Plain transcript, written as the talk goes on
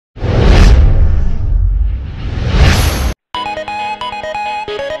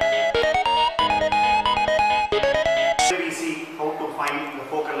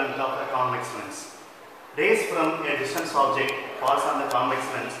this object falls on the convex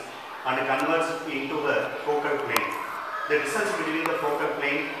lens and converts into the focal plane. The distance between the focal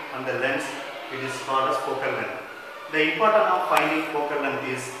plane and the lens, it is called as focal length. The importance of finding focal length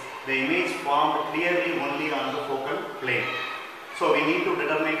is the image formed clearly only on the focal plane. So we need to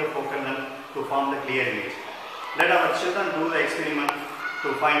determine the focal length to form the clear image. Let our children do the experiment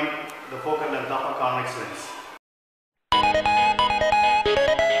to find the focal length of a convex lens.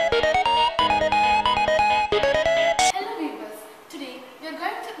 Hello viewers, today we are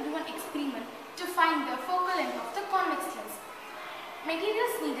going to do an experiment to find the focal length of the convex lens.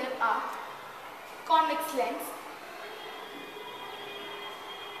 Materials needed are convex lens,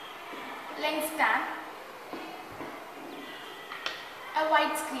 lens stand, a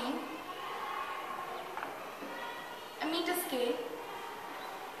white screen, a meter scale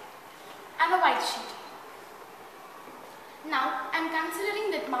and a white sheet. Now I am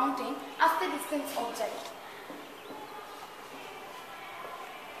considering that mounting as the distance object.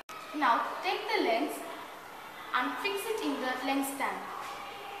 Now take the lens and fix it in the lens stand.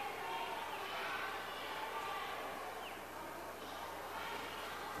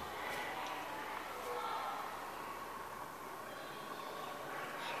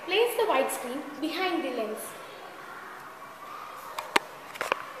 Place the white screen behind the lens.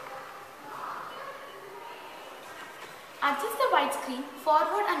 Adjust the white screen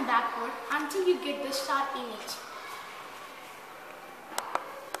forward and backward until you get the sharp image.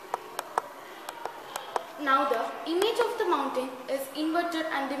 Now the image of the mountain is inverted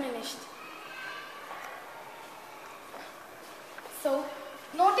and diminished. So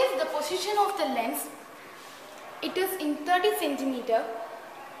notice the position of the lens. It is in 30 cm.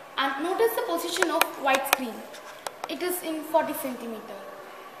 And notice the position of white screen. It is in 40 cm.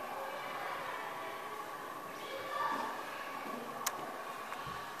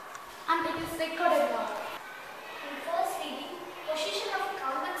 And it is recorded now. In first reading, position of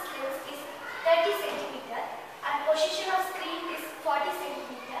convex lens is 30 cm and position of screen is 40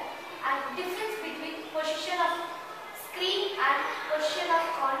 cm and difference between position of screen and position of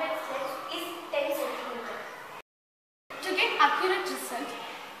convex lens is 10 cm. To get accurate result,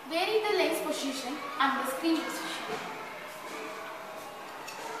 vary the lens position and the screen position.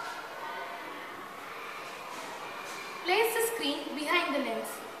 Place the screen behind the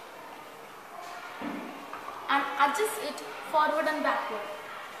lens and adjust it forward and backward.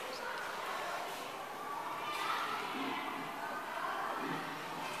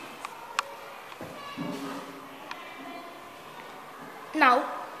 Now,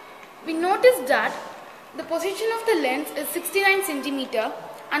 we notice that the position of the lens is 69 cm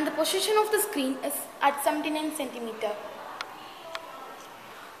and the position of the screen is at 79 cm.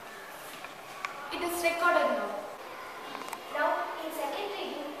 It is recorded now. Now in second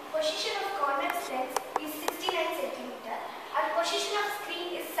reading, position of convex lens is 69 cm and position of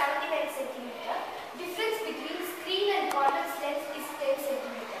screen is 79 cm. Difference between screen and convex lens is 10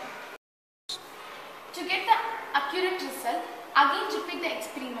 cm. To get the accurate result, again repeat the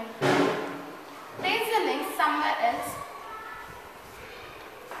experiment. Place the lens somewhere else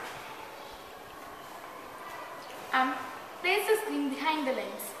and place the screen behind the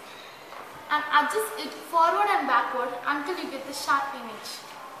lens and adjust it forward and backward until you get the sharp image.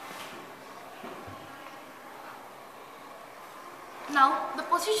 Now the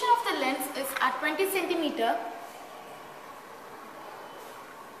position of the lens is at 20 cm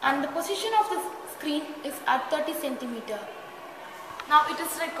and the position of the screen is at 30 cm. Now it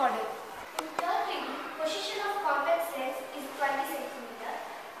is recorded. In third reading, position of convex lens is 20 cm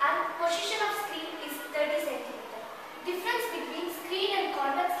and position of screen is 30 cm. Difference between screen and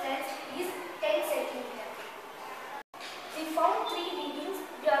convex lens is 10 cm. We found 3 readings.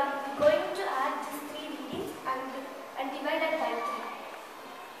 We are going to add these 3 readings and divide it by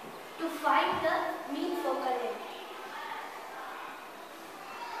 3 to find the